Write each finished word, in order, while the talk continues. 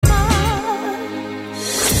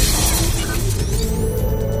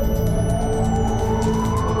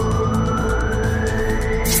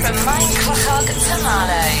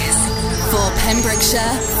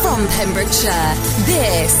Pembrokeshire, from Pembrokeshire,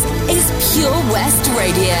 this is Pure West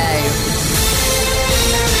Radio.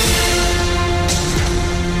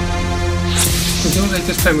 With your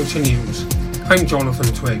latest Pembrokeshire news, I'm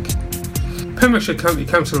Jonathan Twigg. Pembrokeshire County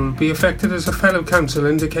Council will be affected as a fellow council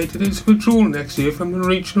indicated its withdrawal next year from the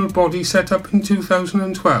regional body set up in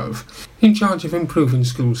 2012 in charge of improving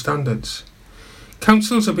school standards.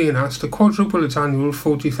 Councils are being asked to quadruple its annual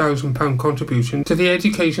 £40,000 contribution to the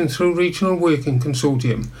Education Through Regional Working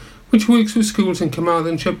Consortium, which works with schools in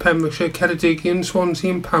Carmarthenshire, Pembrokeshire, Ceredigion,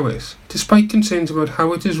 Swansea and Powys, despite concerns about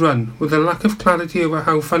how it is run, with a lack of clarity over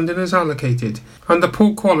how funding is allocated and the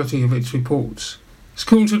poor quality of its reports.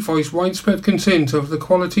 Schools had voiced widespread concerns over the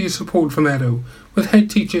quality of support from ERO, with head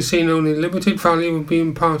teachers seeing only limited value in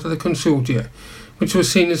being part of the consortia, which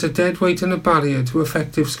was seen as a dead weight and a barrier to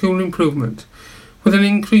effective school improvement, with an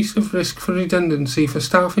increase of risk for redundancy for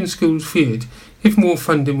staff in schools feared if more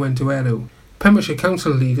funding went to ERO. Pembrokeshire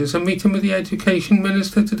Council leaders are meeting with the Education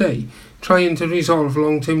Minister today, trying to resolve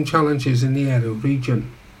long-term challenges in the ERO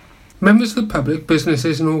region. Members of the public,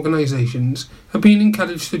 businesses and organisations are being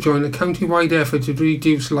encouraged to join a county-wide effort to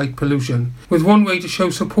reduce light pollution, with one way to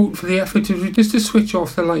show support for the effort is to switch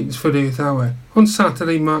off the lights for Earth Hour on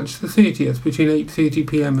Saturday, March the 30th between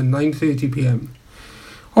 8:30pm and 9:30pm.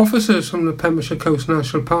 Officers from the Pembrokeshire Coast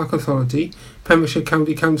National Park Authority, Pembrokeshire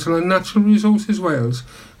County Council and Natural Resources Wales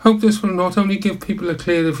hope this will not only give people a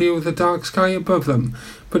clearer view of the dark sky above them,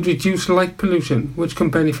 but reduce light pollution, which can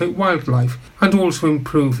benefit wildlife and also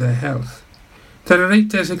improve their health. There are 8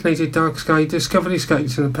 designated dark sky discovery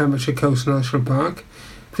sites in the Pembrokeshire Coast National Park.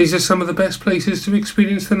 These are some of the best places to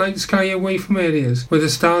experience the night sky away from areas where the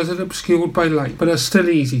stars are obscured by light but are still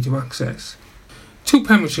easy to access. 2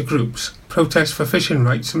 Pembrokeshire groups, Protest for Fishing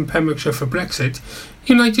Rights and Pembrokeshire for Brexit,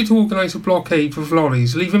 united to organise a blockade of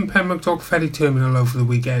lorries leaving Pembroke Dock Ferry Terminal over the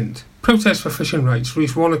weekend. Protest for Fishing Rights,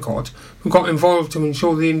 Rhys Wonnacott, who got involved to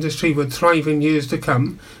ensure the industry would thrive in years to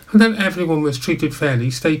come and that everyone was treated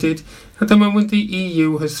fairly, stated, "At the moment the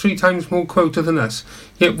EU has 3 times more quota than us,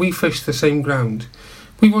 yet we fish the same ground.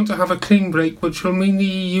 We want to have a clean break which will mean the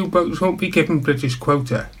EU boats won't be given British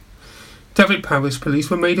quota." Dyfed-Powys police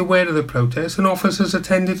were made aware of the protest and officers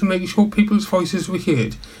attended to make sure people's voices were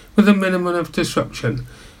heard with a minimum of disruption.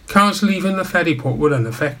 Cars leaving the ferry port were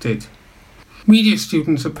unaffected. Media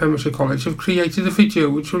students at Pembrokeshire College have created a video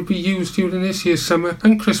which will be used during this year's summer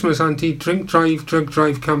and Christmas anti-drink drive, drug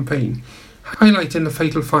drive campaign, highlighting the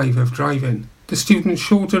fatal 5 of driving. The students'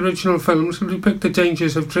 short original films will depict the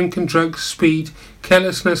dangers of drink and drugs, speed,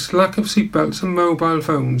 carelessness, lack of seatbelts and mobile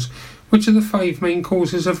phones, which are the 5 main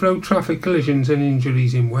causes of road traffic collisions and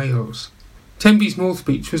injuries in Wales. Tenby's North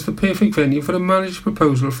Beach was the perfect venue for a marriage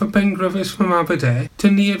proposal for Ben Griffiths from Aberdare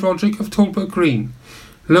to Nia Roderick of Talbot Green.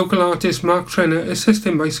 Local artist Mark Trenner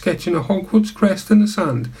assisted by sketching a Hogwarts crest in the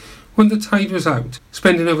sand when the tide was out,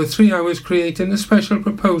 spending over 3 hours creating a special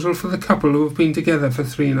proposal for the couple who have been together for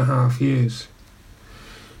 3.5 years.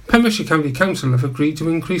 Pembrokeshire County Council have agreed to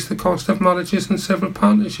increase the cost of marriages and civil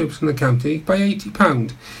partnerships in the county by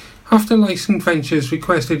 £80, after Licensed Ventures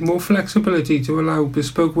requested more flexibility to allow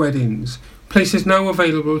bespoke weddings. Places now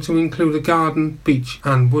available to include a garden, beach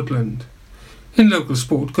and woodland. In local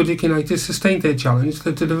sport, Goodwick United sustained their challenge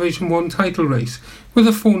to the Division 1 title race with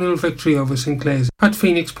a 4-0 victory over St Clair's at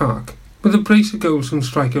Phoenix Park, with a brace of goals from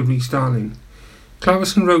striker Rhys Darling.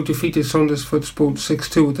 Claverson Road defeated Saundersfoot Sports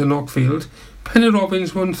 6-2 at the Knockfield. Penny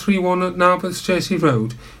Robbins won 3-1 at Narberth's Jersey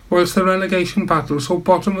Road, whilst the relegation battle saw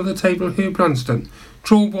bottom of the table Hugh Branston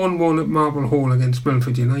draw 1-1 at Marble Hall against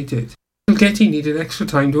Milford United. Kilgetty needed extra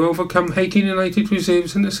time to overcome Hakin United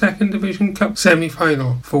reserves in the 2nd Division Cup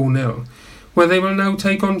semi-final 4-0, where they will now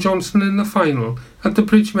take on Johnston in the final at the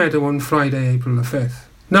Bridge Meadow on Friday, April the 5th.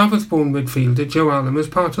 Narberth-born midfielder Joe Allen was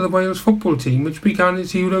part of the Wales football team which began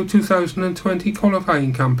its Euro 2020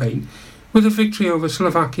 qualifying campaign with a victory over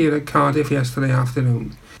Slovakia at Cardiff yesterday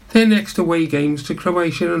afternoon. Their next away games to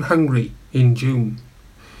Croatia and Hungary in June.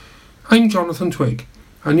 I'm Jonathan Twigg,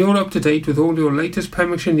 and you're up to date with all your latest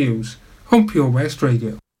Pembrokeshire news on Pure West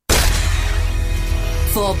Radio.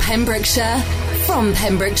 For Pembrokeshire, from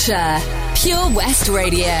Pembrokeshire, Pure West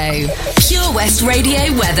Radio. Pure West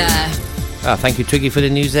Radio weather. Thank you, Twiggy, for the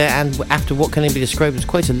news there. And after what can be described as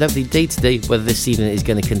quite a lovely day today, whether this evening is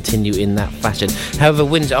going to continue in that fashion. However,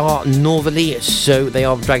 winds are northerly, so they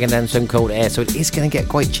are dragging down some cold air, so it is going to get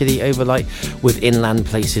quite chilly overnight, with inland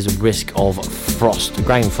places risk of frost,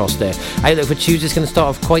 ground frost there. Outlook for Tuesday is going to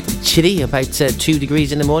start off quite chilly, about 2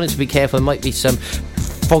 degrees in the morning, so be careful. There might be some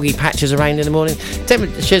foggy patches around in the morning.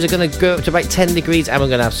 Temperatures are going to go up to about 10 degrees, and we're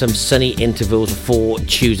going to have some sunny intervals for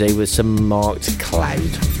Tuesday with some marked cloud.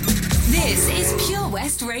 This is Pure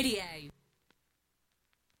West Radio.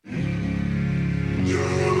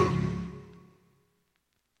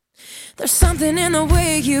 something in the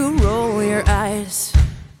way you roll your eyes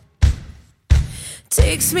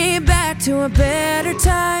takes me back to a better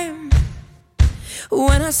time,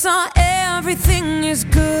 when I saw everything is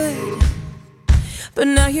good, but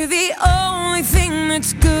now you're the only thing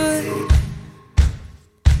that's good.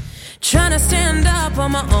 Trying to stand up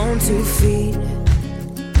on my own 2 feet.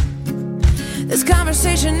 This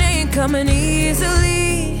conversation ain't coming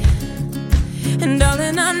easily, and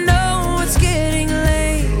darling, I know it's getting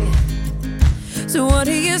late. So what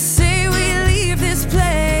do you say we leave this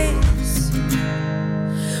place?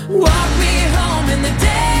 Walk me home in the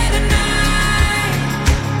dead of night.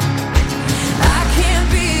 I can't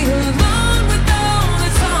be alone with all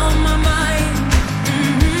that's on my mind.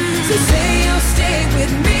 So say you'll stay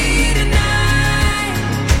with me tonight,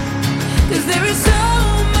 'cause there is so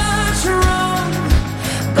much wrong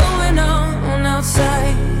going on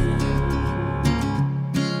outside.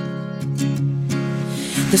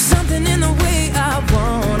 There's something in the way I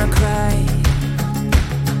wanna cry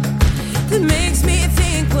that makes me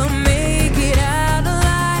think we'll make it out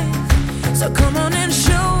alive. So come on and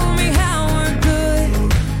show me how we're good.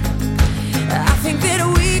 I think that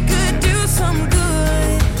we could do some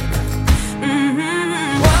good.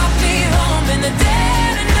 Walk me home in the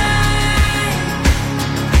dead of night.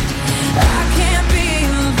 I can't be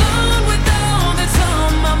alone with all that's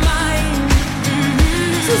on my mind.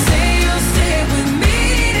 So say you'll stay with me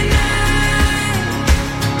tonight,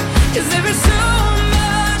 'cause there is so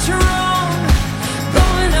much wrong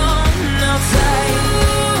going on outside.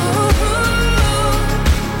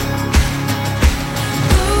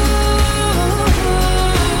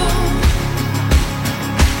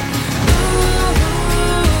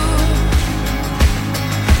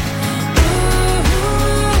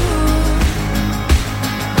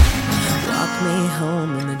 Walk me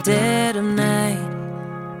home in the dead of night,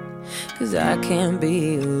 'cause I can't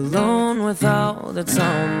be alone with all that's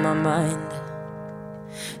on my mind.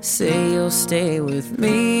 Say you'll stay with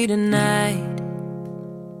me tonight,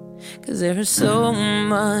 'cause there is so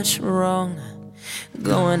much wrong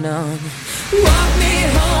going on. Walk me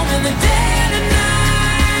home in the dead of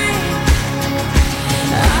night.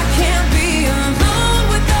 I can't be alone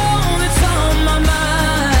with all that's on my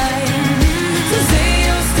mind. So say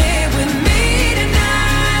you'll stay with me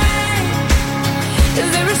tonight, 'cause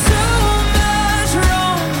there is so much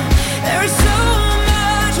wrong. There is so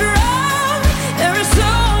much wrong. There is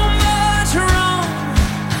so much wrong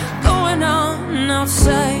going on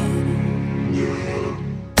outside.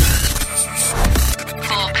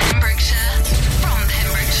 For Pembrokeshire, from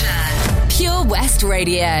Pembrokeshire, Pure West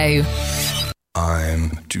Radio. I'm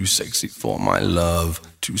too sexy for my love,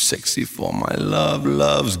 too sexy for my love,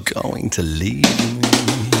 love's going to leave me.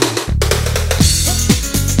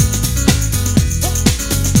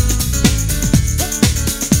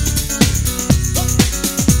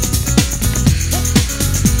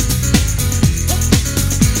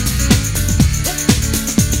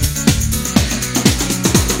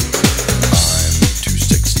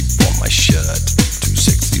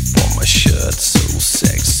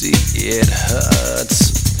 It hurts,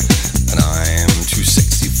 and I'm too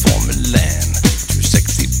sexy for Milan, too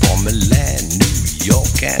sexy for Milan, New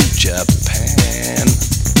York and Japan.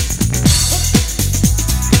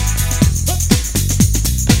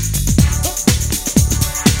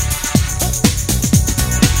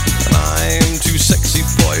 And I'm too sexy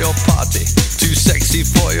for your party, too sexy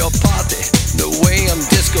for your party, the way I'm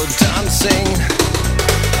disco dancing.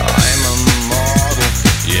 I'm a model,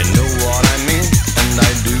 you know what I mean, and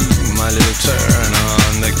I do my little turn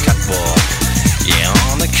on the catwalk, yeah,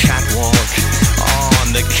 on the catwalk,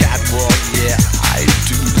 on the catwalk, yeah, I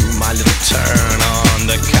do my little turn on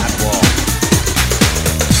the catwalk.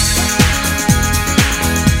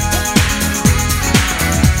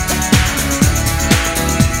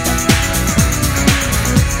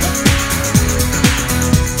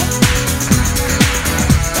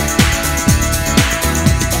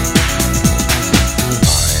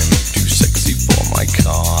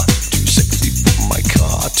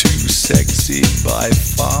 Sexy by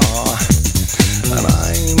far, and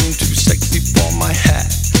I'm too sexy for my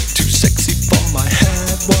hat, too sexy for my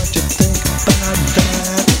hat. What you think about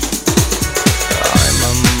that? I'm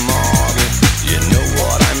a model, you know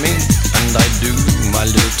what I mean, and I do my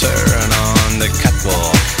little turn on the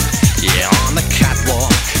catwalk, yeah, on the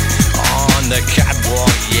catwalk, on the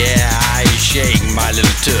catwalk, yeah, I shake my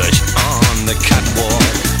little touch on the catwalk.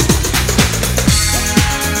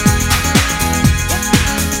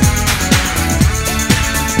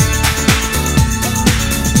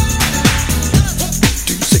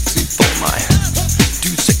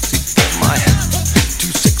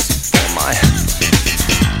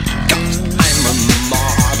 I'm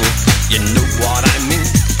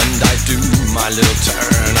little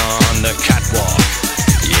turn on the catwalk.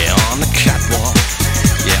 Yeah, on the catwalk.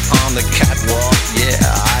 Yeah, on the catwalk. Yeah,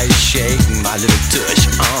 I shake my little tush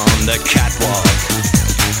on the catwalk.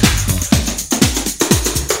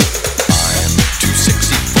 I'm too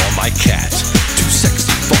sexy for my cat. Too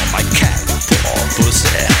sexy for my cat. Poor pussy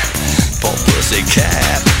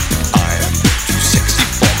cat. I'm too sexy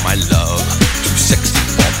for my love. Too sexy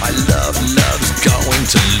for my love. Love's going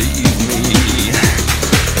to leave me.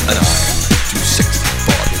 And I'm too sexy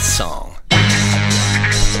for this song.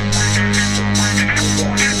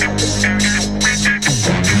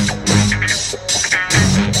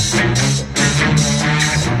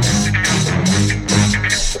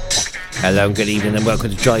 Hello and good evening and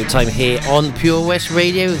welcome to Drive Time here on Pure West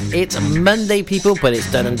Radio. It's Monday, people, but it's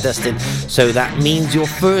done and dusted, so that means your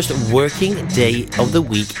first working day of the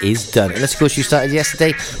week is done. Unless, of course, you started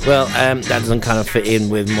yesterday. Well, that doesn't kind of fit in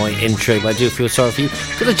with my intro, but I do feel sorry for you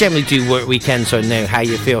because I generally do work weekends, so I know how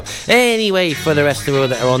you feel. Anyway, for the rest of the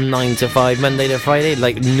world that are on 9 to 5, Monday to Friday,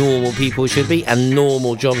 like normal people should be and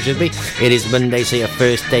normal jobs should be, it is Monday, so your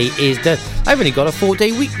first day is done. I've only got a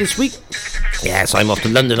 4-day week this week. Yes, I'm off to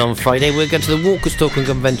London on Friday. We're going to the Walkerstalken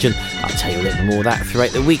Convention. I'll tell you a little more of that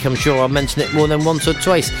throughout the week. I'm sure I'll mention it more than once or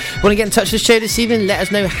twice. Want to get in touch with the show this evening? Let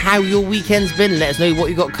us know how your weekend's been. Let us know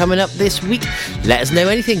what you got coming up this week. Let us know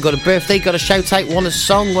anything. Got a birthday? Got a shout out? Want a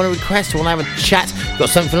song? Want a request? Want to have a chat? Got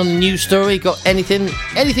something on the news story? Got anything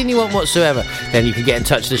you want whatsoever? Then you can get in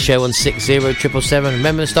touch with the show on 60777.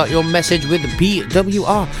 Remember to start your message with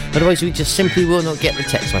PWR. Otherwise, we just simply will not get the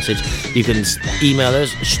text message. You can email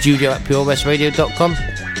us studio@purewestradio.com,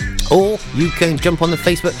 or you can jump on the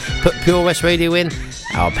Facebook, put Pure West Radio in.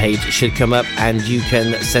 Our page should come up and you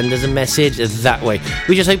can send us a message that way.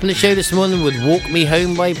 We just opened the show this morning with Walk Me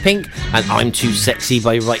Home by Pink and I'm Too Sexy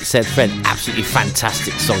by Right Said Fred. Absolutely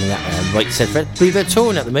fantastic song, that Right Said Fred. I believe they're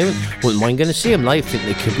touring at the moment. Wouldn't mind going to see them live. I think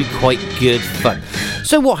they could be quite good fun.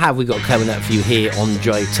 So what have we got coming up for you here on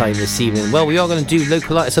Drive Time this evening? Well, we are going to do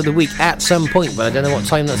Local Artists of the Week at some point, but I don't know what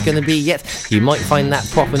time that's going to be yet. You might find that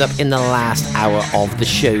popping up in the last hour of the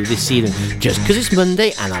show this evening, just because it's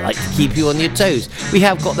Monday and I like to keep you on your toes. We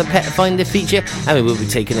have got the Pet Finder feature and we will be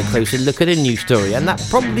taking a closer look at a news story, and that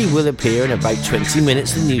probably will appear in about 20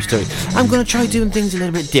 minutes, the news story. I'm going to try doing things a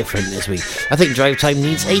little bit different this week. I think Drive Time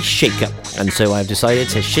needs a shake-up, and so I've decided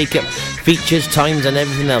to shake up features, times and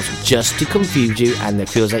everything else just to confuse you, and it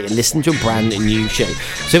feels like you're listening to a brand new show.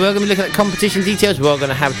 So we're going to be looking at competition details, we are going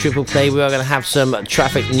to have triple play, we are going to have some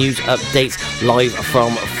traffic news updates live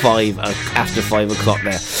from after 5 o'clock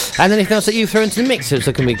there, and anything else that you throw into the mix. So it's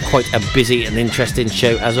going to be quite a busy and interesting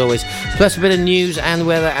show as always, plus a bit of news and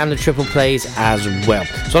weather and the triple plays as well.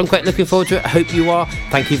 So I'm quite looking forward to it. I hope you are.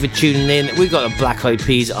 Thank you for tuning in. We've got the Black Eyed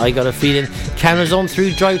Peas, I Got a Feeling. Cameras on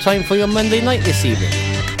through Drive Time for your Monday night this evening.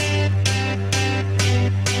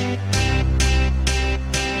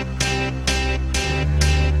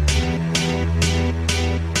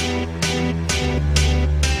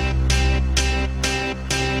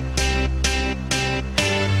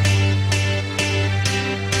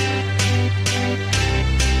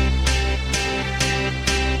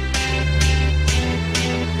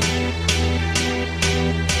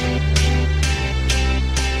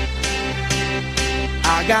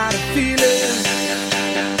 I got a feeling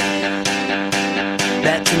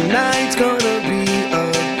that tonight's gonna be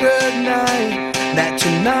a good night. That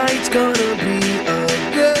tonight's gonna be a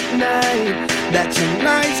good night. That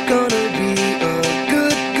tonight's gonna be a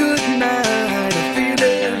good night. A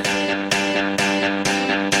feeling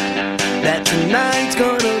that tonight's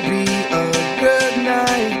gonna be a good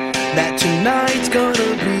night. That tonight's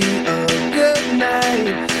gonna be a good night.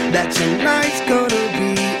 That tonight's gonna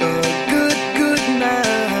be a good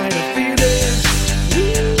night. A feeling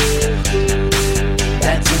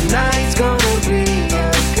that tonight's gonna be a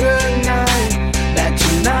good night. That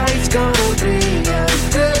tonight's gonna be a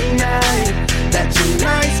good night. That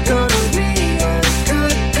tonight's gonna be a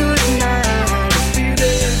good night. A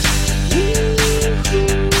feeling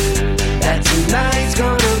that tonight's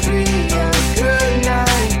gonna be a good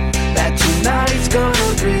night. That tonight's gonna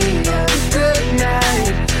be a good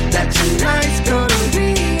night. That tonight's gonna be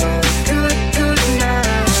a good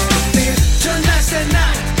night. Tonight's the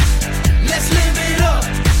night, let's live it up.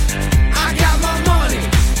 I got my money,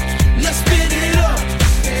 let's spin it up.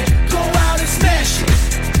 Go out and smash it,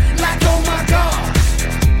 like oh my god.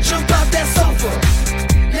 Jump out that sofa,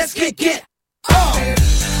 let's get up.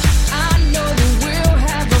 I know that we'll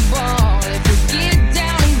have a ball if we get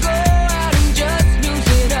down and go out and just lose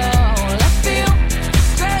it all. I feel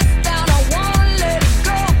stressed out, I wanna let it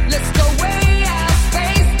go. Let's go way out,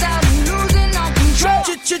 spaced out, and losing all control.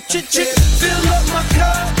 Fill up my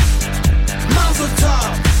cup, my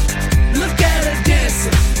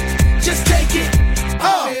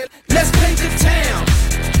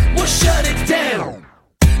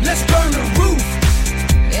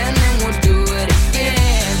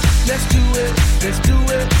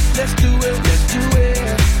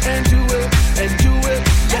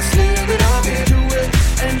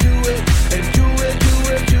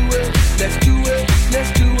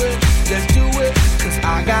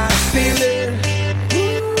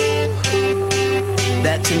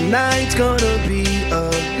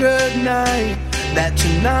that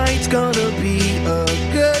tonight's gonna be a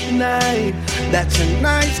good night, that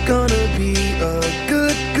tonight's gonna be a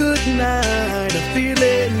good, good night. I feel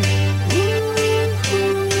it.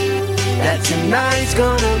 That tonight's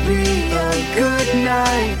gonna be a good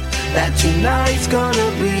night, that tonight's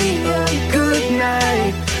gonna be a good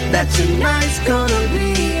night, that tonight's gonna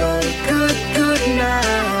be a good, good night.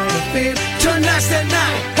 I feel tonight's the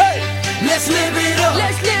night. Hey, let's live it up.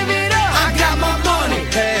 Let's live it up. I got my money.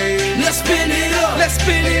 Hey, let's spin it up. Let's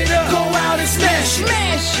spin it up. Go out and smash it.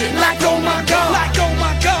 Smash it. Like oh my God. Like oh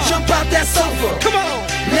my God. Jump out that sofa. Come on.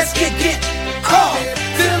 Let's get off.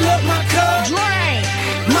 Fill up my cup. Drink.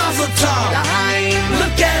 Mazel tov.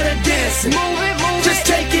 Look at her dancing. Move it, move just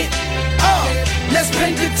it. Take it off. Let's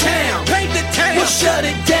paint the town. Paint the town. We'll shut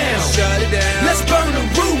it down. Shut it down. Let's burn the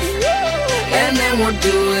roof. And then we'll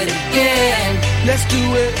do it again. Let's do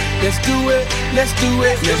it, let's do it, let's do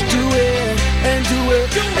it, let's do it, and do it,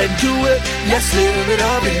 and do it. Let's live it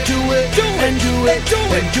up and do it, and do it,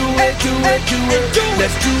 and do it, do it, do it.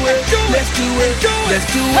 Let's do it, let's do it, let's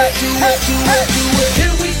do it, do it, do it, do it.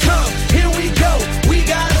 Here we come, here we go. We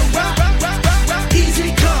gotta rock,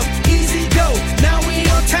 easy come, easy go. Now we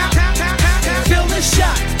on top, feel the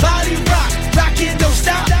shot, body rock, rock it, don't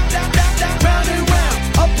stop. Round and round,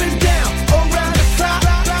 up and down, around the clock.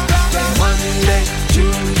 Monday,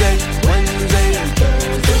 Tuesday, Wednesday, and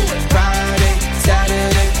Thursday, Friday,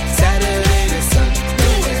 Saturday, Saturday to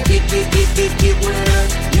Sunday. Get with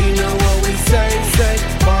us, you know what we say.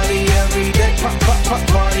 Party every day,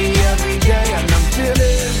 party every day, and I'm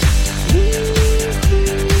feeling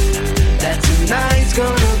that tonight's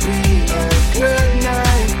gonna be a good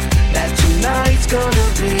night. That tonight's gonna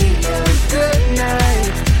be a good night.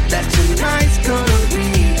 That tonight's gonna be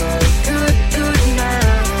a good, good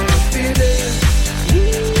night. I feel it.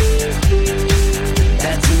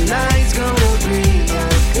 That tonight's gonna be a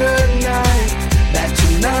good night. That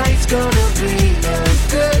tonight's gonna be a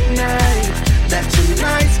good night. That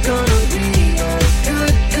tonight's gonna be a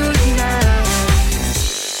good, good night.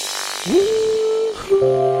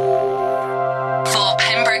 For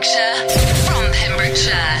Pembrokeshire, from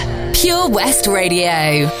Pembrokeshire, Pure West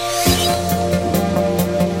Radio.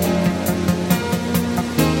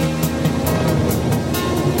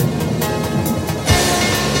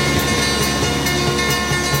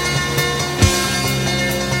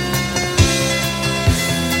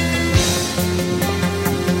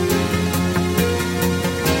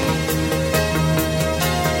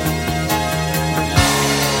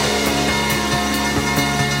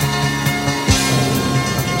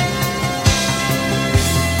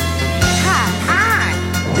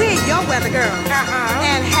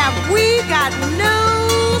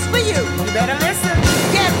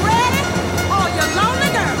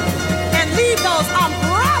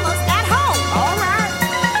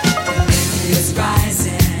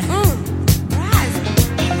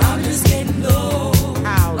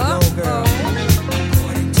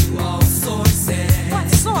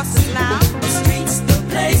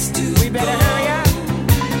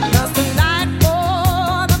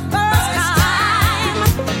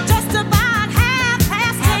 Just about half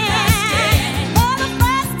past 10. For the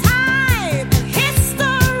first time in history.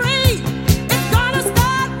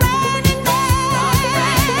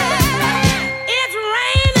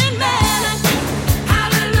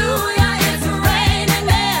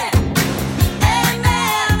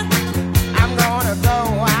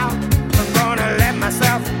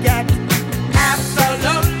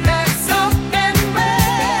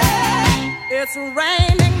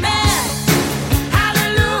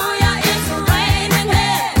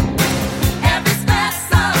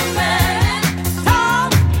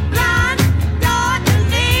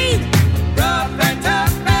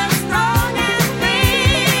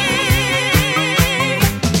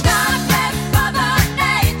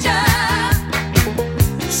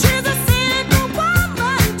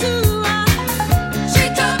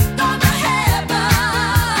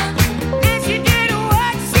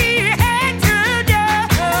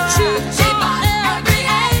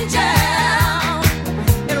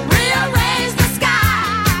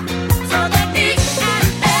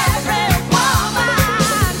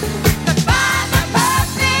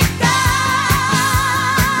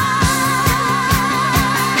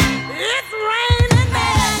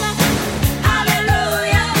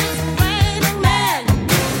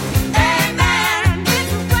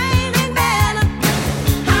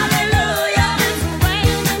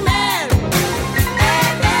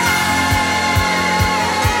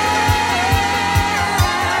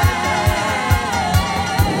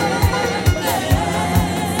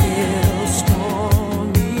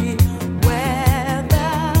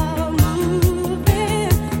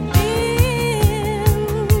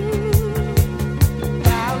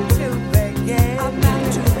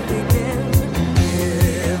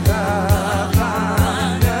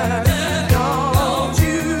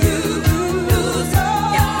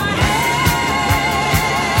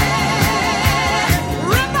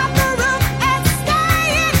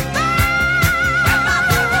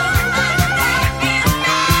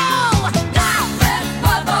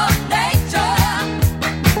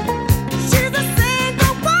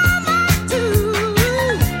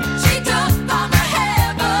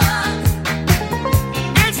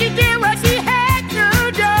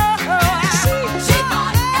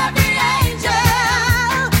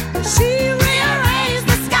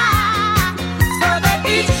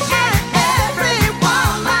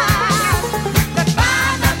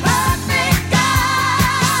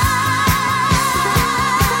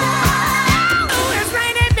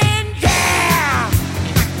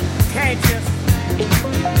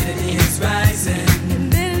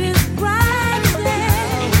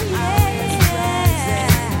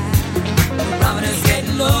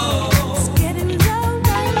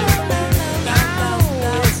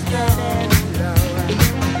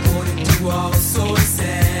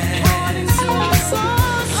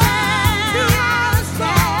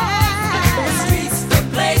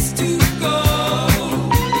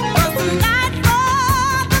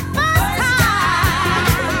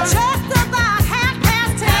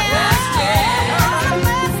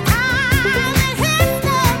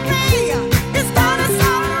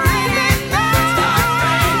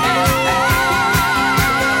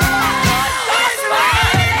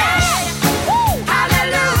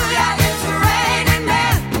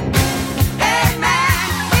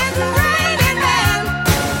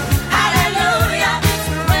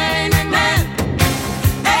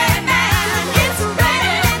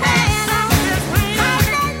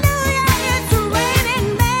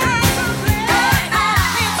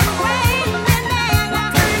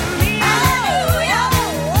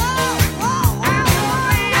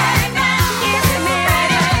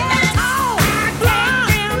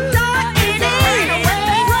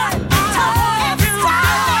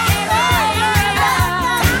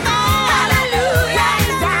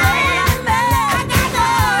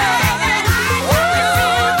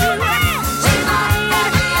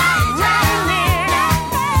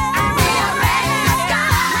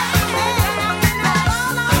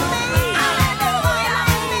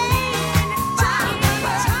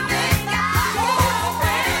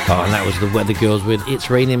 And that was the Weather Girls with It's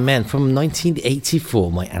Raining Men from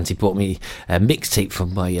 1984. My auntie bought me a mixtape for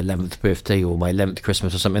my 11th birthday or my 11th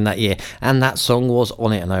Christmas or something that year, and that song was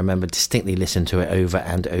on it, and I remember distinctly listening to it over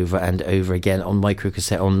and over and over again on micro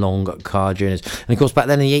cassette on long car journeys. And of course back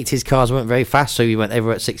then in the 80s cars weren't very fast, so you went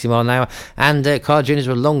over at 60 mile an hour, and car journeys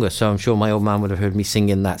were longer, so I'm sure my old man would have heard me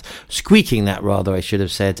singing that, squeaking that rather I should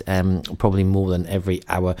have said, probably more than every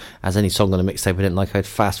hour, as any song on a mixtape I didn't like I'd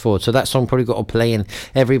fast forward, so that song probably got to play in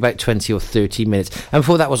every about 20 or 30 minutes. And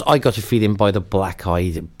before that was I Got a Feeling by the Black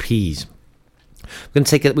Eyed Peas. We're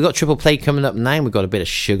going to we've got triple play coming up now. We've got a bit of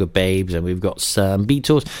Sugar Babes, and we've got some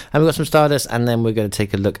Beatles, and we've got some Stardust, and then we're going to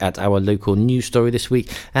take a look at our local news story this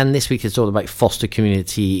week. And this week it's all about foster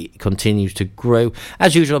community continues to grow.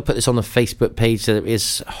 As usual, I'll put this on the Facebook page, so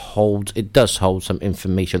it does hold some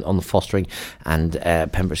information on the fostering and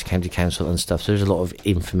Pembrokeshire County Council and stuff. So there's a lot of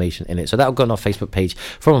information in it. So that'll go on our Facebook page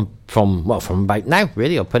from about now.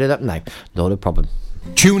 Really, I'll put it up now. Not a problem.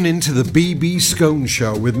 Tune in to the BB Scone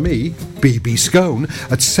Show with me, BB Scone,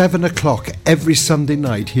 at 7 o'clock every Sunday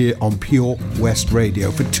night here on Pure West Radio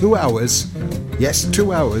for 2 hours. Yes,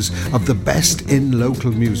 2 hours of the best in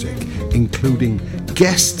local music, including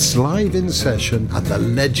guests live in session and the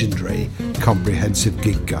legendary Comprehensive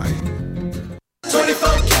Gig Guide.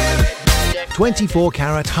 24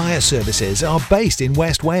 Carat Hire Services are based in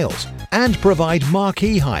West Wales and provide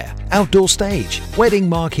marquee hire, outdoor stage, wedding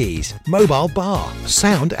marquees, mobile bar,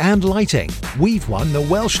 sound and lighting. We've won the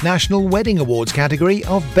Welsh National Wedding Awards category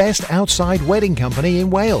of Best Outside Wedding Company in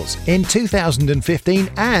Wales in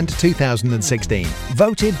 2015 and 2016,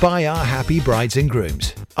 voted by our happy brides and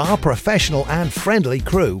grooms. Our professional and friendly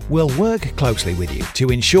crew will work closely with you to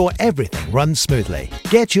ensure everything runs smoothly.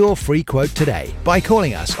 Get your free quote today by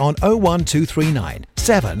calling us on 01239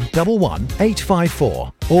 711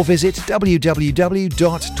 854 or visit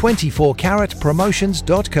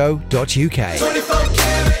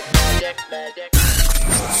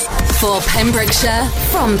www.24caratpromotions.co.uk. For Pembrokeshire,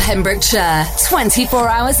 from Pembrokeshire, 24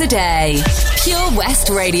 hours a day. Pure West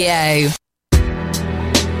Radio.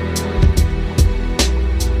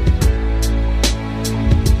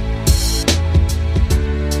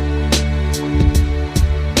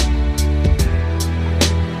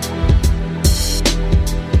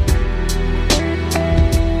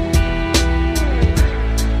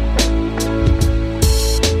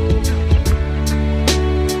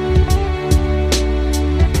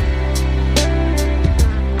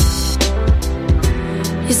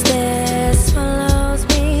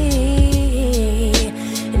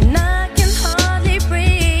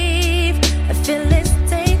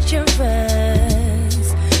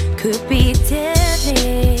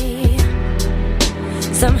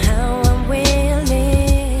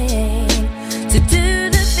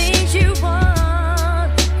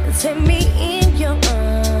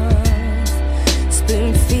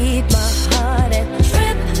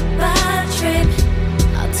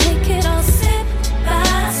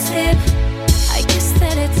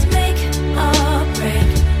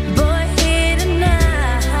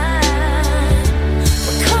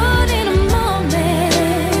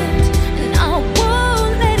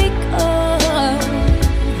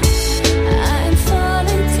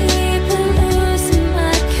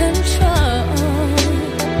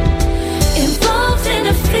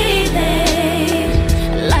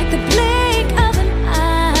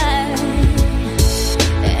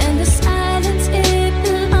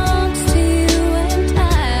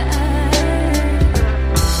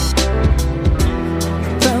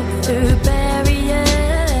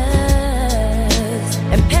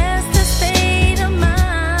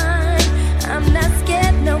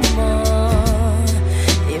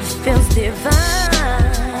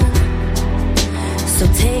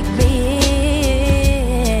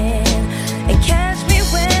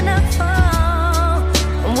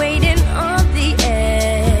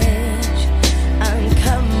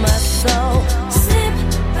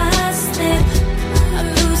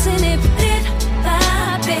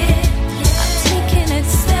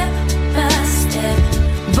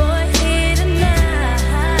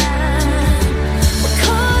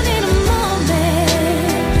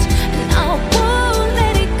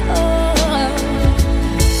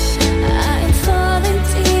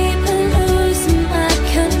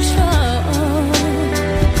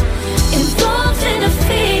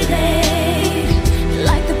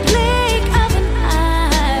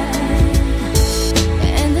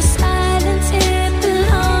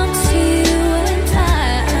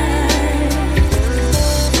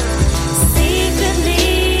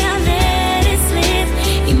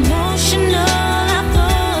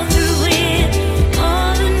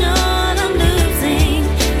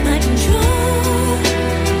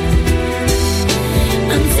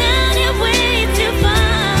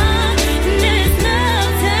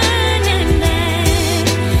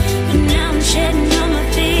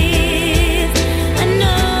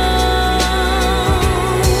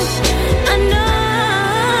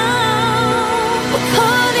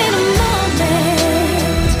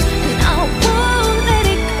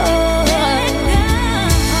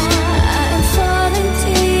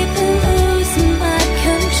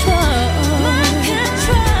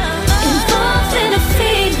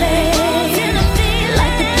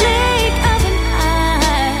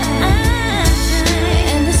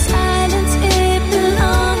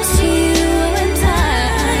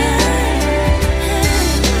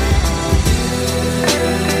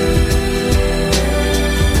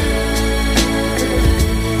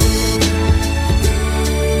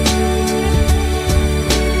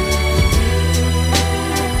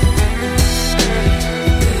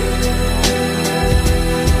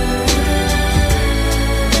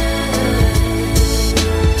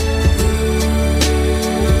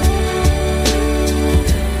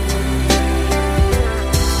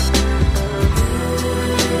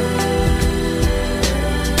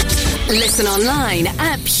 Listen online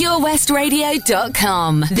at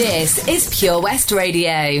purewestradio.com. This is Pure West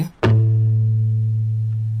Radio.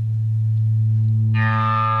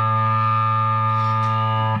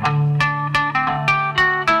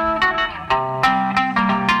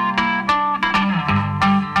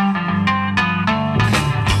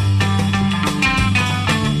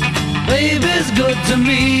 Baby's good to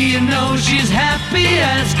me, you know she's happy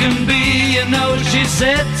as can be, you know she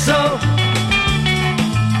said so.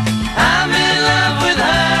 I'm in love with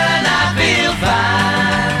her and I feel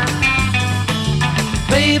fine.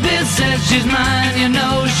 Baby says she's mine, you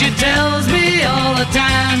know she tells me all the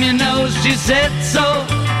time, you know she said so.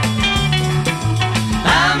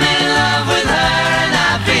 I'm in love with her and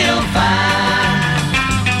I feel fine.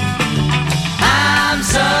 I'm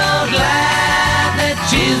so glad that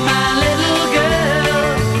she's my little girl.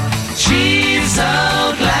 She's so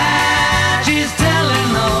glad she's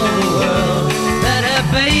telling all the world that her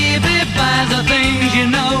baby buys the things, you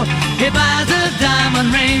know. He buys the diamond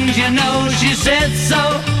rings, you know she said so.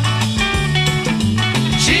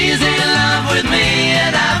 She's in love with me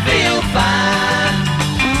and I feel fine.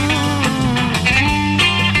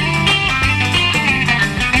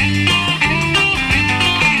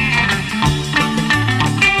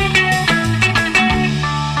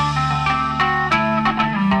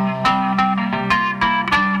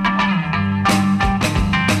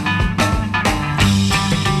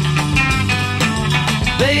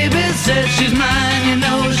 Baby says she's mine, you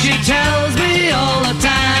know she tells me all the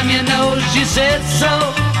time, you know she said so.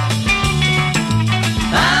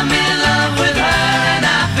 I'm in love with her and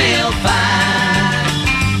I feel fine.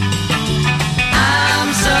 I'm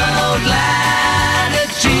so glad that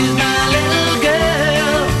she's my little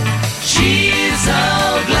girl. She's so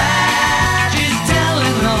glad she's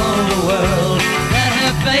telling all the world that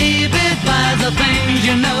her baby buys the things,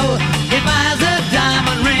 you know. He buys the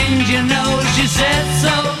diamond rings, you know she said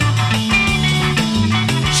so.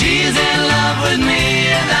 She's in love with me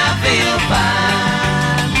and I feel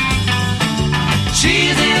fine.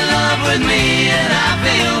 She's in love with me and I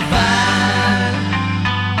feel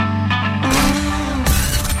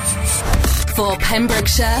fine. For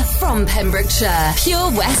Pembrokeshire, from Pembrokeshire,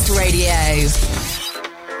 Pure West Radio.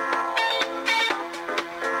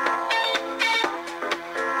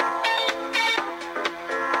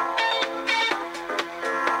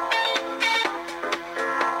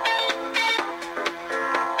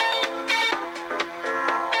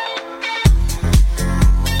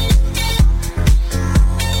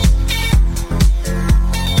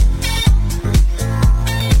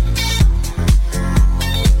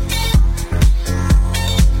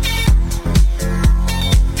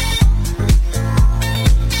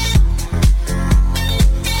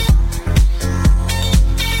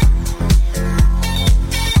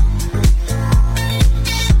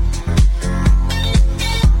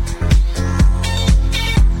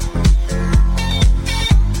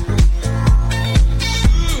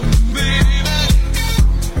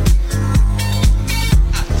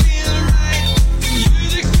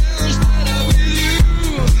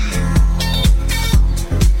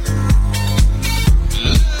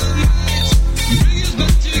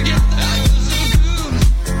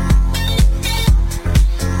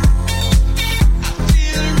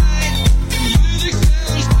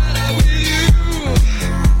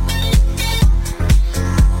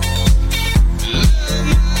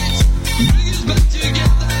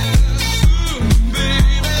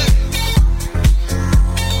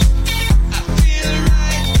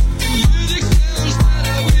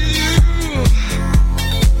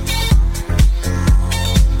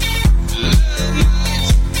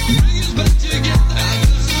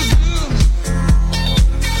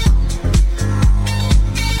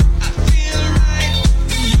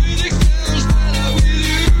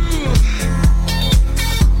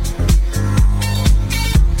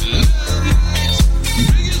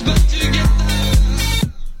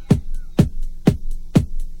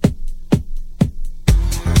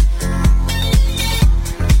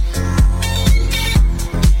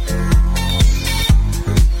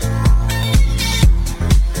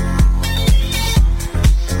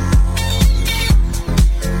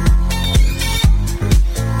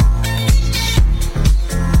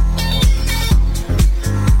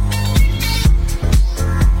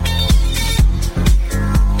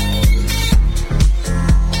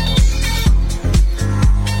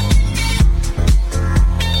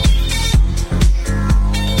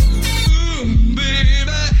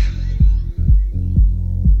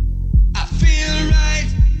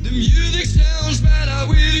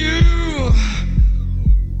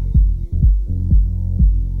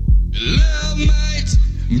 Love might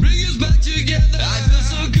bring us back together. I feel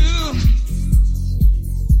so good.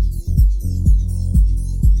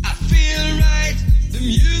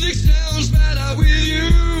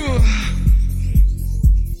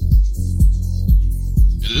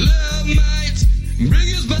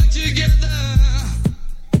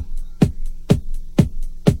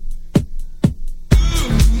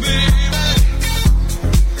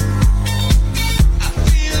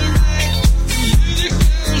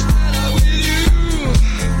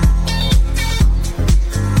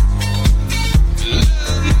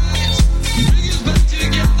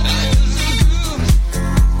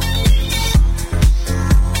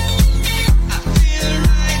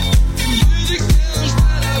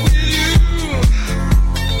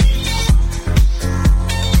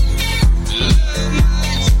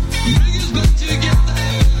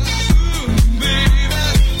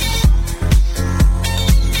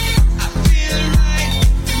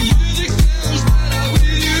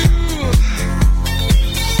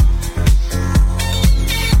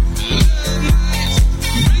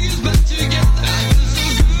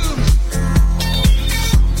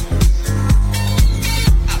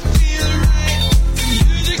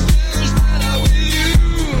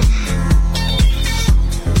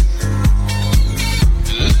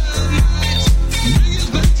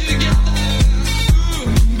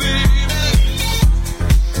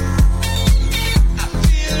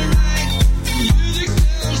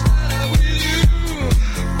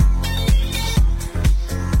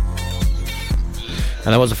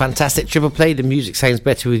 And that was a fantastic triple play. The music sounds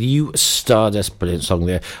better with you. Stardust, brilliant song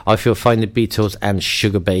there. I Feel Fine, the Beatles, and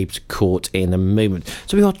Sugar Babes, Caught in a Moment.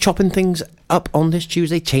 So we are chopping things up on this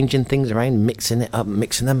Tuesday, changing things around, mixing it up,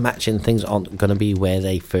 mixing and matching. Things aren't going to be where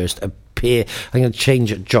they first appear. I'm going to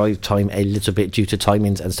change drive time a little bit due to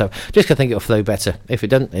timings and stuff. Just because I think it'll flow better. If it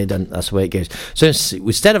doesn't, it doesn't. That's the way it goes. So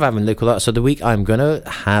instead of having local artists of the week, I'm going to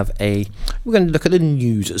we're going to look at the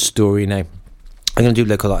news story now. I'm going to do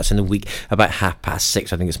local artists in the week about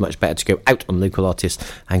 6:30. I think it's much better to go out on local artists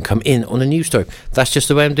and come in on a news story. That's just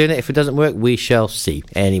the way I'm doing it. If it doesn't work, we shall see.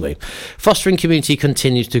 Anyway, fostering community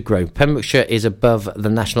continues to grow. Pembrokeshire is above the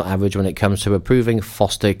national average when it comes to approving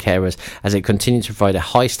foster carers, as it continues to provide a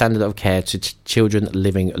high standard of care to children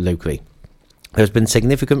living locally. There has been a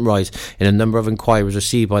significant rise in a number of inquiries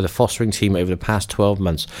received by the fostering team over the past 12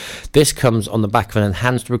 months. This comes on the back of an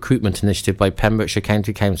enhanced recruitment initiative by Pembrokeshire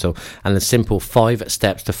County Council and the simple 5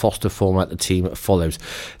 steps to foster format the team follows.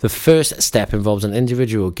 The first step involves an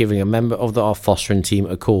individual giving a member of our fostering team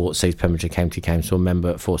a call, says Pembrokeshire County Council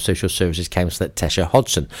member for Social Services Councillor Tesha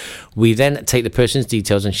Hodgson. We then take the person's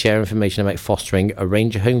details and share information about fostering,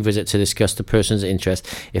 arrange a home visit to discuss the person's interest.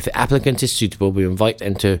 If the applicant is suitable, we invite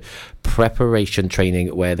them to preparation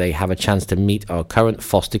training where they have a chance to meet our current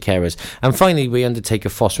foster carers, and finally we undertake a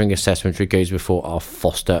fostering assessment which goes before our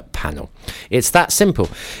foster panel. It's that simple.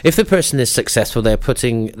 If the person is successful, they are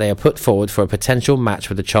put forward for a potential match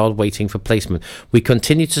with a child waiting for placement. We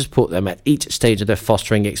continue to support them at each stage of their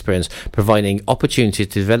fostering experience, providing opportunities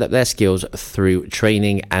to develop their skills through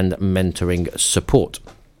training and mentoring support.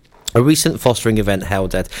 A recent fostering event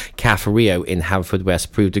held at CAF Rio in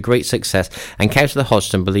Haverfordwest proved a great success, and Councillor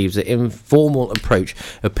Hodgson believes the informal approach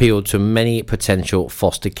appealed to many potential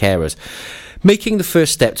foster carers. Making the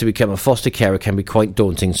first step to become a foster carer can be quite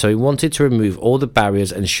daunting, so he wanted to remove all the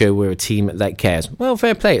barriers and show we're a team that cares. Well,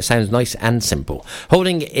 fair play, it sounds nice and simple.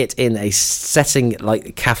 Holding it in a setting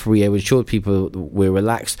like CAF Rio ensured people were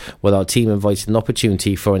relaxed, while our team invited an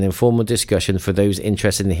opportunity for an informal discussion for those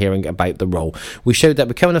interested in hearing about the role. We showed that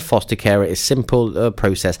becoming a foster carer is a simpler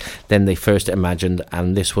process than they first imagined,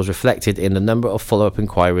 and this was reflected in the number of follow-up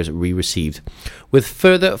inquiries we received. With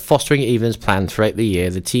further fostering evenings planned throughout the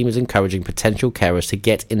year, the team is encouraging potential carers to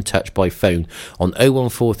get in touch by phone on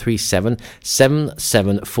 01437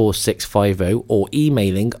 774650 or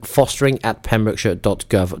emailing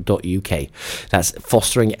fostering@pembrokeshire.gov.uk. That's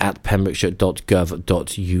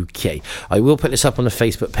fostering@pembrokeshire.gov.uk. I will put this up on the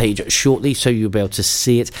Facebook page shortly, so you'll be able to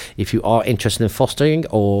see it. If you are interested in fostering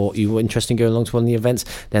or you're interested in going along to one of the events,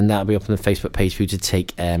 then that'll be up on the Facebook page for you to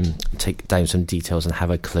take down some details and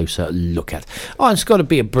have a closer look at. Oh, it's got to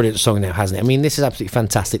be a brilliant song now, hasn't it? I mean, this is absolutely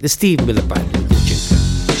fantastic. The Steve Miller Band.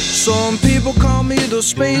 Some people call me the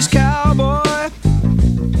space cowboy.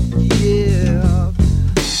 Yeah.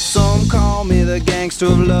 Some call me the gangster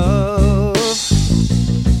of love.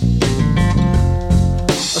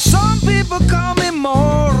 Some people call me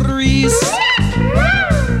Maurice,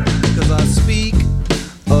 'cause I speak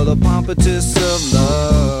of the pompatus of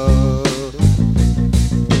love.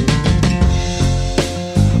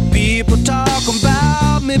 People talk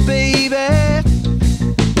about me, baby,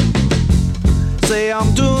 say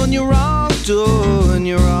I'm doing you wrong, doing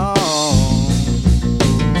you wrong.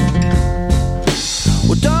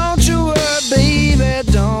 Well, don't you worry, baby,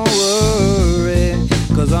 don't worry,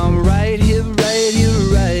 'cause I'm right here, right here,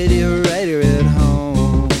 right here, right here at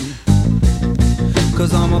home.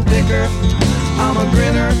 'Cause I'm a picker, I'm a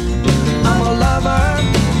grinner, I'm a lover,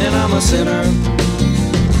 and I'm a sinner.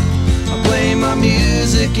 I play my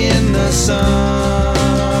music in the sun.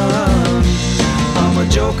 I'm a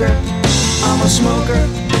joker, I'm a smoker,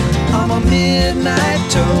 I'm a midnight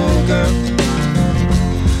toker.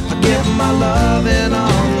 I get my loving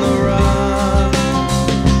on the run.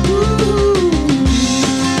 Ooh.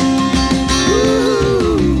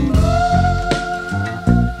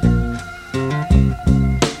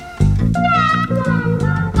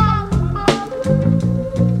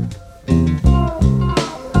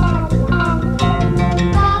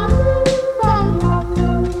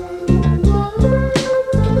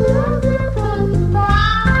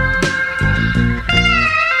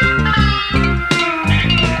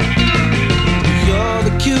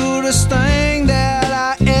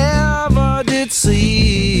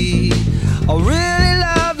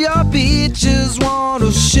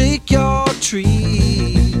 Shake your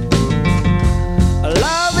tree.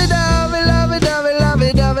 Lovey dovey, lovey dovey,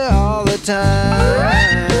 lovey dovey all the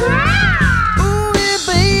time. Ooh, yeah,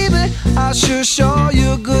 baby, I sure show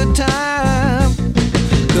you a good time.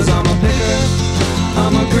 'Cause I'm a picker,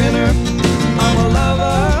 I'm a grinner, I'm a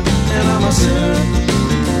lover, and I'm a sinner.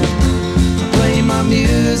 I play my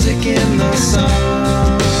music in the sun.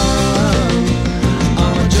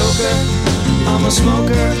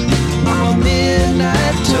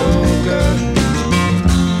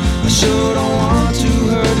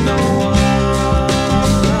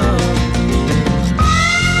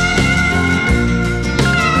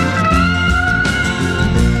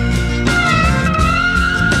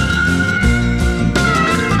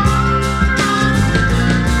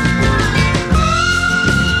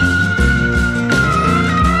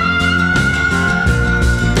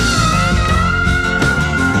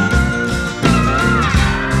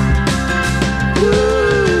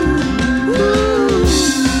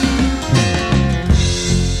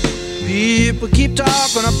 People keep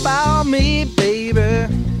talking about me, baby.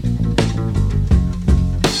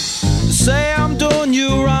 Say I'm doing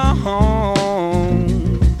you wrong.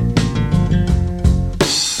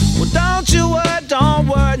 Well, don't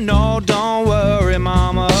worry, no, don't worry,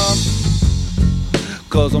 mama,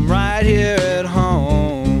 'cause I'm right here at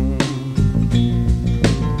home.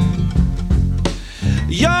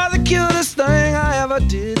 You're the cutest thing I ever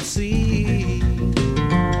did see.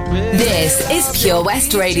 This is Pure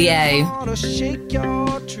West Radio. Shake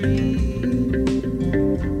your tree.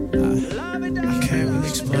 I can't really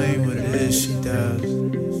explain what it is she does.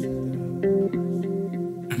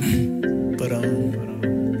 But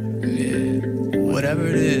yeah, whatever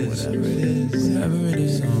it is,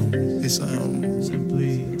 it's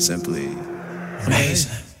simply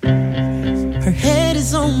amazing. Her head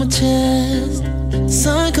is on my chest, the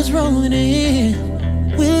sun comes rolling in.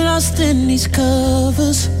 We're lost in these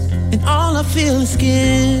covers, and all I feel is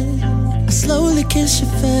skin. I slowly kiss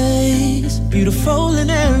your face, beautiful in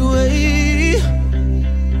every way.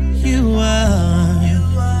 You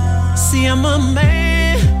are. See, I'm a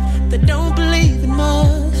man that don't believe in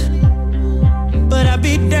much, but I'd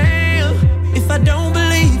be damned if I don't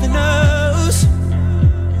believe in us.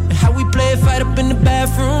 And how we play a fight up in the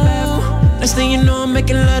bathroom. Next thing you know, I'm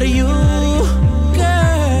making love to you.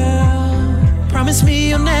 Girl, promise me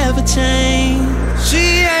you'll never change. She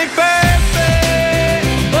ain't perfect,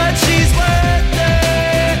 but she's worth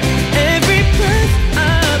it. Every breath I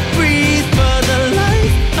breathe for the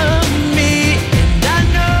life of me. And I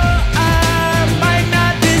know I might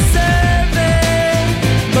not deserve it,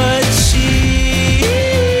 but she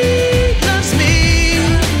loves me,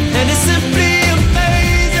 and it's simply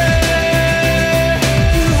amazing.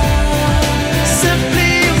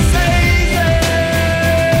 Simply amazing.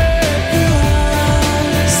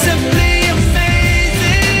 Simply amazing.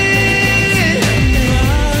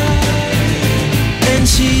 And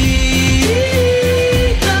she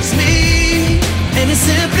loves me, and it's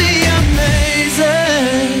simply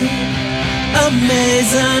amazing.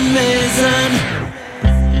 Amazing, amazing.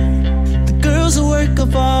 The girl's a work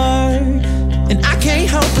of art, and I can't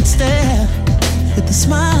help but stare. With a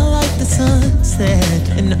smile like the sunset,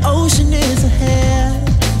 and the ocean is ahead.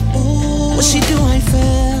 Ooh, what she do ain't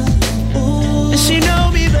fair. Ooh, and she know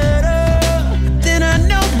me better than I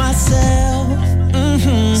know myself.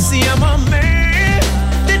 See, I'm a man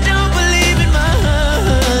that don't believe in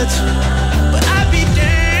much, but I'd be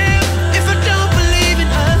damned if I don't believe in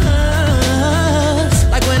us.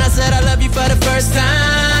 Like when I said I love you for the first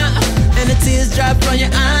time, and the tears drop from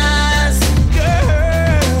your eyes.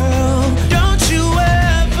 Girl, don't you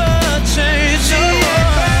ever change. She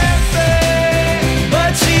ain't perfect,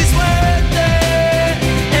 but she's worth it.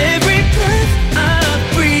 Every breath I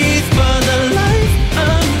breathe for the life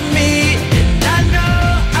of me. And I know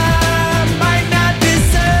I might not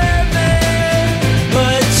deserve it,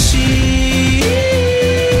 but she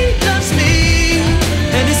loves me,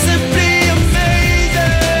 and it's simply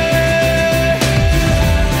amazing.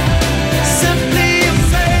 Simply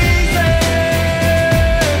amazing.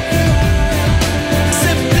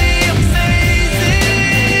 Simply amazing.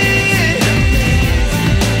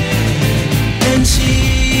 And she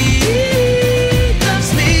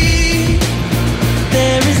loves me.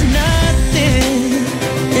 There is nothing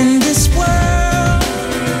in this world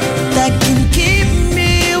that can keep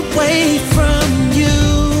me away from you,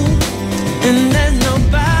 and there's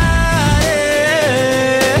nobody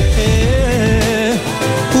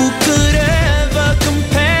who could ever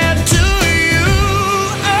compare to you.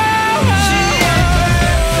 Oh, she ain't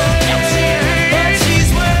perfect, but she's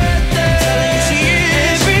worth it.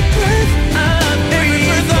 Every breath I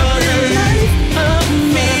breathe for the life of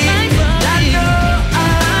me. I know I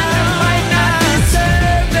might not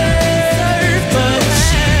deserve it, but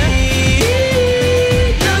she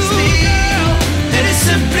loves me, and it's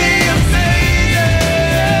simply amazing.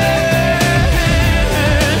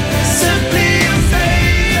 Simply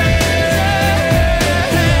amazing.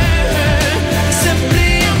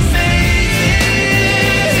 Simply amazing.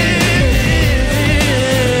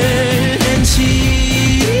 And she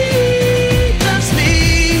loves me,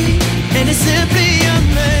 and it's simply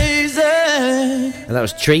amazing. And that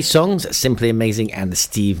was Trey Songz, Simply Amazing, and the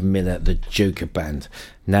Steve Miller, the Joker Band.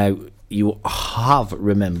 Now, you have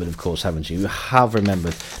remembered, of course, haven't you? You have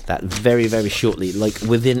remembered that very, very shortly, like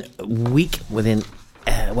within a week, within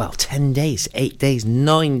 10 days, 8 days,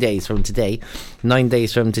 9 days from today, 9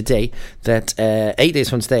 days from today, that 8 days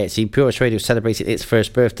from today, actually, Pure West Radio celebrated its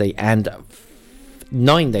first birthday, and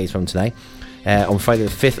 9 days from today, on Friday the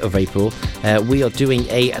 5th of April, we are doing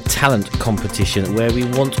a talent competition where we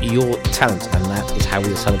want your talent, and that is how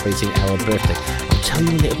we are celebrating our birthday. I'll tell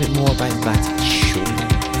you a little bit more about that shortly.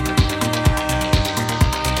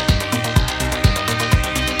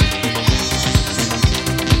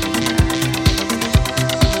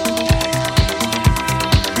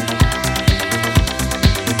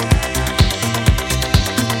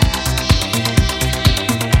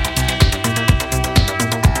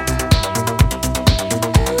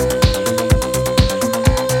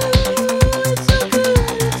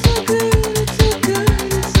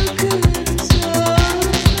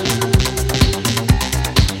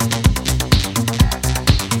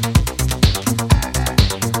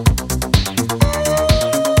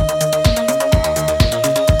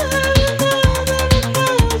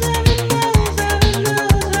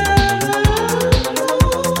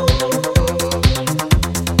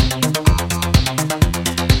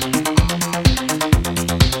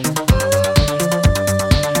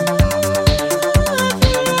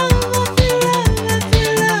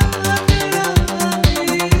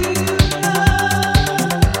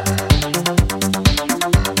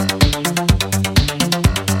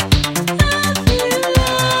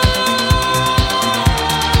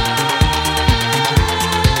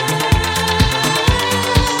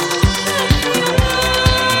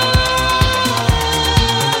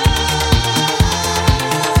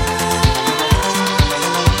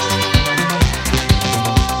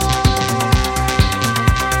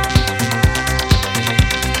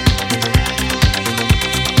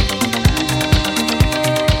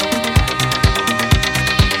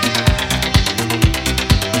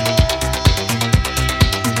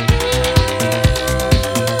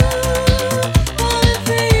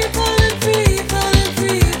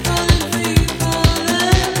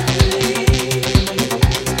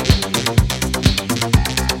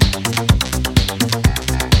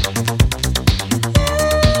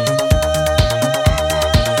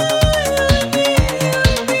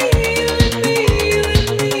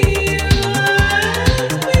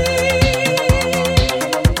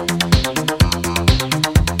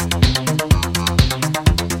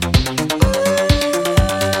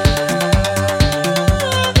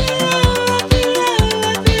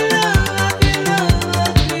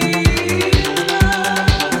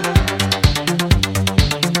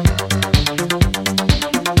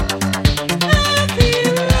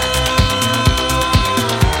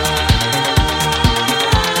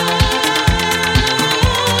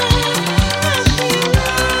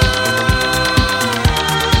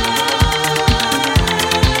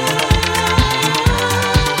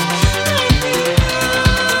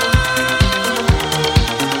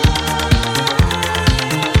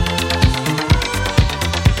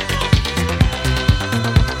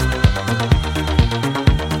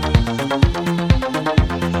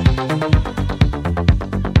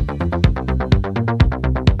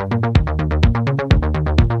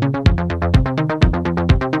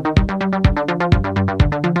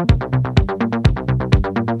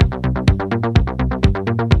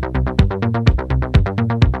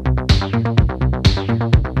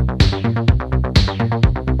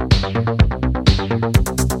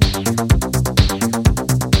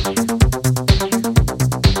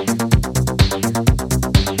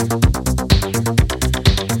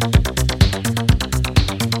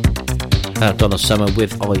 Donna Summer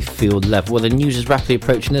with I Feel Love. Well, the news is rapidly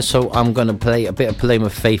approaching us, so I'm going to play a bit of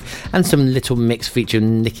Paloma Faith and some Little Mix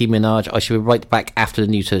featuring Nicki Minaj. I shall be right back after the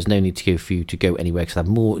news, so there's no need for you to go anywhere because I have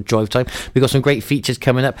more drive time. We've got some great features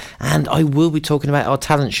coming up, and I will be talking about our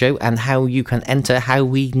talent show and how you can enter, how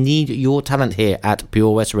we need your talent here at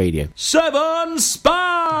Pure West Radio. 7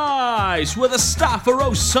 Spice, where the staff are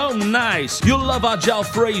oh so nice. You'll love our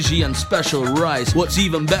jalfrezi and special rice. What's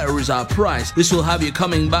even better is our price. This will have you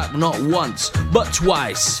coming back not once, but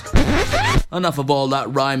twice. Enough of all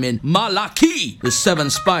that rhyming. Malaki! The 7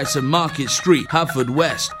 Spice of Market Street,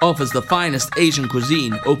 Haverfordwest, offers the finest Asian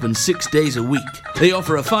cuisine, open 6 days a week. They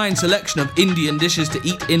offer a fine selection of Indian dishes to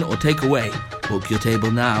eat in or take away. Book your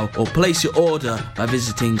table now or place your order by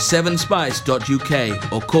visiting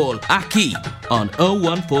 7spice.uk or call Aki on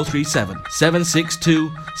 01437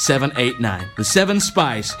 762 789. The 7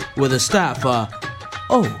 Spice, where the staff are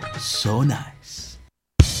oh so nice.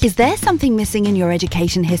 Is there something missing in your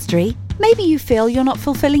education history? Maybe you feel you're not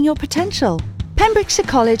fulfilling your potential. Pembrokeshire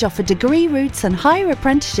College offer degree routes and higher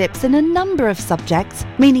apprenticeships in a number of subjects,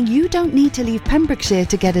 meaning you don't need to leave Pembrokeshire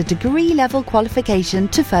to get a degree-level qualification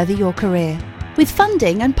to further your career. With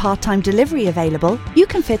funding and part-time delivery available, you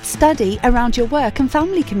can fit study around your work and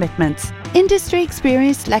family commitments. Industry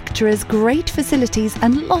experienced lecturers, great facilities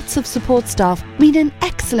and lots of support staff mean an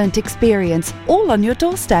excellent experience, all on your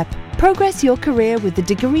doorstep. Progress your career with a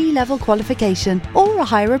degree level qualification or a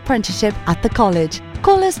higher apprenticeship at the college.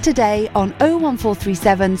 Call us today on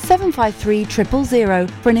 01437 753 000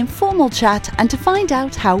 for an informal chat and to find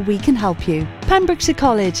out how we can help you. Pembrokeshire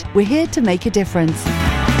College, we're here to make a difference.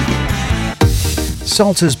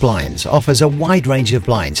 Salters Blinds offers a wide range of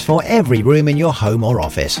blinds for every room in your home or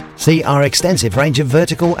office. See our extensive range of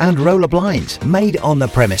vertical and roller blinds made on the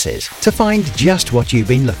premises to find just what you've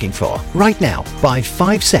been looking for. Right now, buy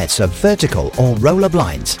 5 sets of vertical or roller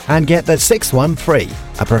blinds and get the 6th one free.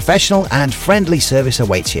 A professional and friendly service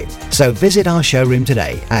awaits you. So visit our showroom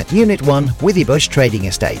today at Unit 1 Withybush Trading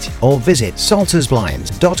Estate or visit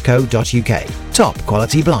saltersblinds.co.uk. Top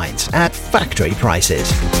quality blinds at factory prices.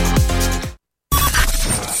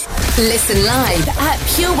 Listen live at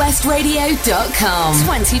purewestradio.com.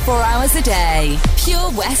 24 hours a day.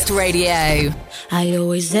 Pure West Radio. I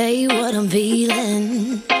always say what I'm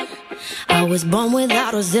feeling. I was born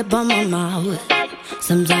without a zip on my mouth.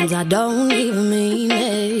 Sometimes I don't even mean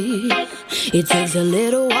it. It takes a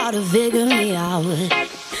little while to figure me out.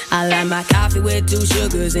 I like my coffee with 2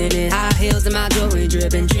 sugars in it. High heels and my jewelry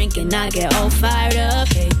dripping. Drinking, I get all fired up.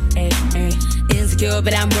 Hey, hey, hey. Insecure,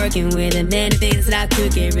 but I'm working with it. Many things that I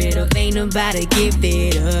could get rid of. Ain't nobody give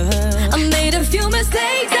it up. I made a few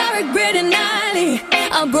mistakes, I regret it nightly.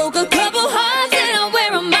 I broke a couple hearts and I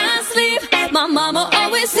wear on my sleeve. My mama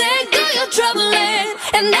always said, do your troubling.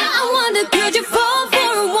 And now I wonder, could you fall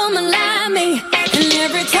for a woman like me? And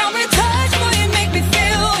every time we touch, boy, you make me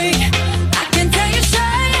feel weak. I can tell you're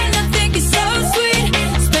shy and I think you're so sweet.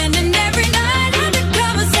 Spending every night under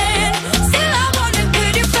covers and still I wonder,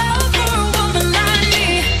 could you fall for a woman like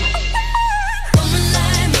me? Woman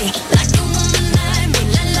like me, like a woman like me.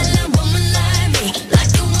 La la la, woman like me,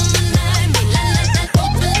 like a woman like me. La la la,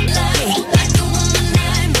 woman like me, like a woman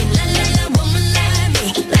like me. La la la, woman like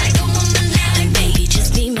me, like a woman like me. Baby,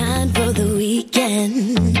 just be mine for the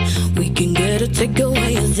weekend. We can get a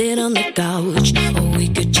takeaway and sit on the couch, or we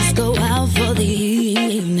could just go out for the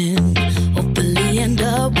evening. Hopefully end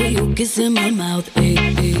up with you kissing my mouth. Hey,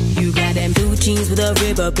 hey. You got them blue jeans with a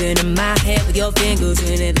rib up in my head with your fingers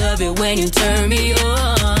in it. Love it when you turn me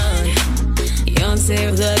on. Young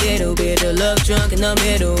Sarah with a little bit of love drunk in the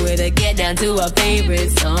middle with a get down to our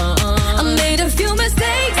favorite song. I made a few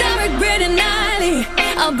mistakes, I regret it nightly.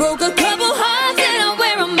 I broke a couple hearts and I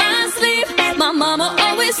wear on my sleeve. My mama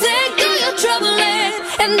always said, do your troubling.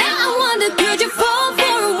 And now I wonder, could you fall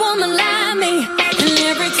for a woman like me? And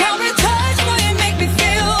every time we touch, boy, you make me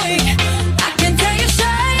feel weak. I can tell you're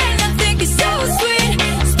shy and I think you're so sweet.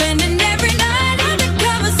 Spending every night under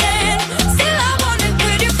covers and still I wonder,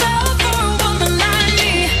 could you fall for a woman like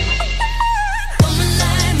me? Woman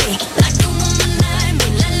like me, like a woman like me.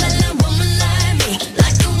 La la la, woman like me,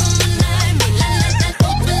 like a woman like me. La la la,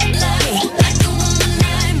 woman like me, like a woman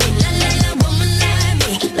like me. La la la, woman like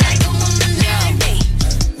me, like a woman like me.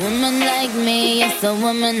 Woman like me, yes, a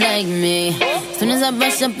woman like me. Soon as I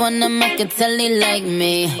brush up on them, I can tell they like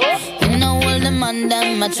me. You know all them on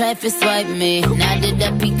them, I try to swipe me. Now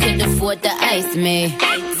that he could afford to ice me.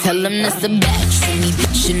 Tell them that's a batch for me,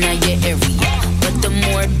 bitch, in your area. But the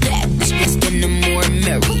more bad bitches, then the more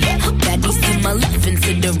merry. Baddies to my left and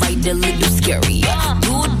to the right, a little scarier.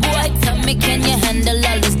 Dude, boy, tell me, can you handle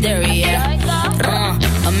all this dairy?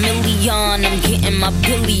 A million, I'm getting my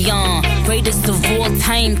billion. Greatest of all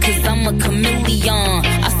time, cause I'm a chameleon.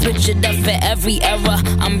 I switch it up for every era,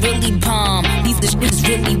 I'm really bomb. These bitches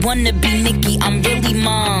really wanna be Nicki, I'm really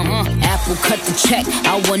mom. Apple cut the check,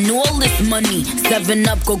 I want all this money.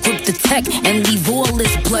 7-Up, go grip the tech and leave all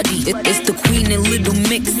this bloody. It's the queen and Little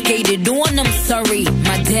Mix, skated on, I'm sorry.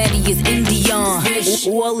 My daddy is Indian,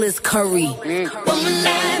 all is curry. Woman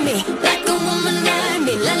like me, like a woman like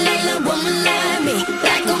me. La la la, woman like me,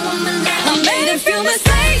 like a woman like me. I made a few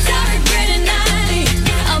mistakes, I regret it nightly.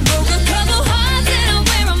 I broke a couple hearts and I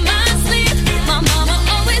wear on my sleeve. My mama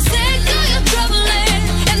always said, do your troubling.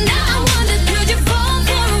 And now I wonder, could you fall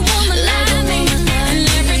for a woman like me? And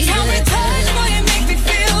every time we touch, boy, you make me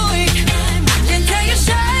feel weak. I can tell you're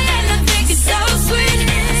shy and I think you're so sweet.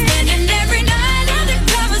 Spending every night under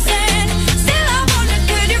covers and still I wonder,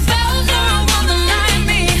 could you fall for a woman like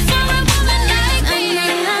me? For a woman like me.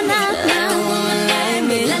 Like a woman like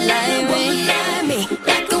me. Like a woman like me.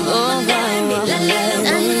 Like a woman like me.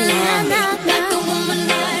 Like a woman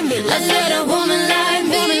like me. I said a woman like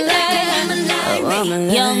me. Like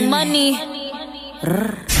Young Money.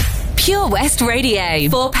 Pure West Radio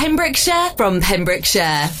for Pembrokeshire from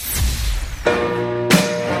Pembrokeshire.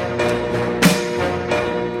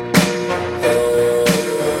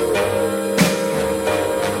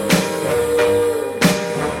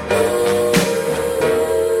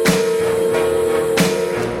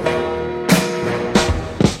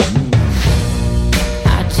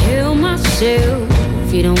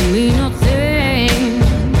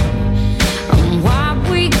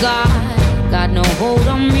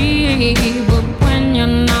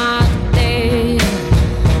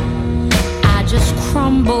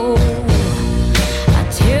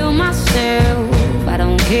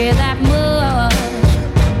 that much,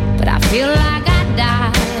 but I feel like I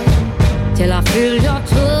died till I feel your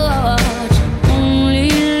touch. Only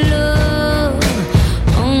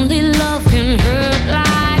love can hurt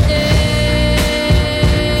like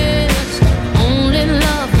this. Only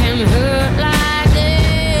love can hurt like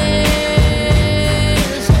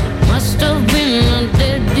this. Must have been a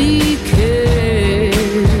deadly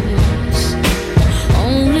kiss.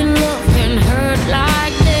 Only love can hurt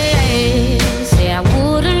like this. Say I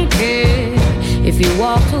wouldn't care if you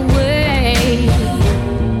walked away,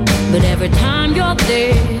 but every time you're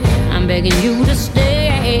there, I'm begging you to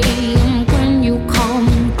stay. When you come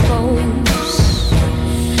close,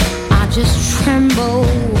 I just tremble.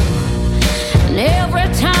 And every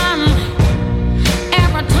time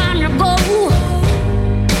you go,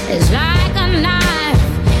 it's like a knife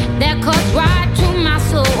that cuts right to my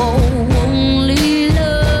soul. Only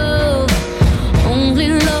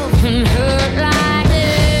love can hurt like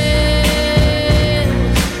this.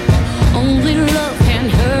 Only love can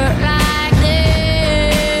hurt like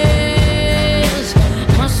this.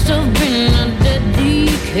 Must have been a deadly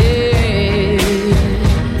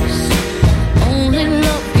kiss. Only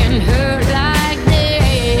love can hurt like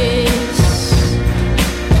this.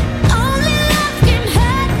 Only love can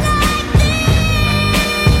hurt like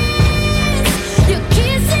this. Your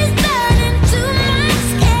kiss is burning to my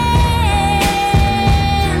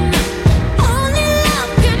skin. Only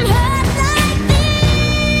love can hurt like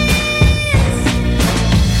this.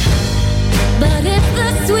 But it's the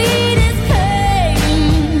sweetest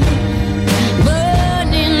pain,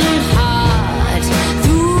 burning hot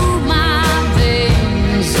through my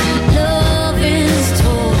veins. Love is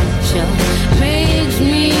torture, makes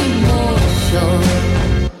me more sure.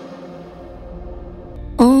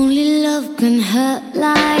 Only love can hurt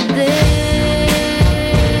like this.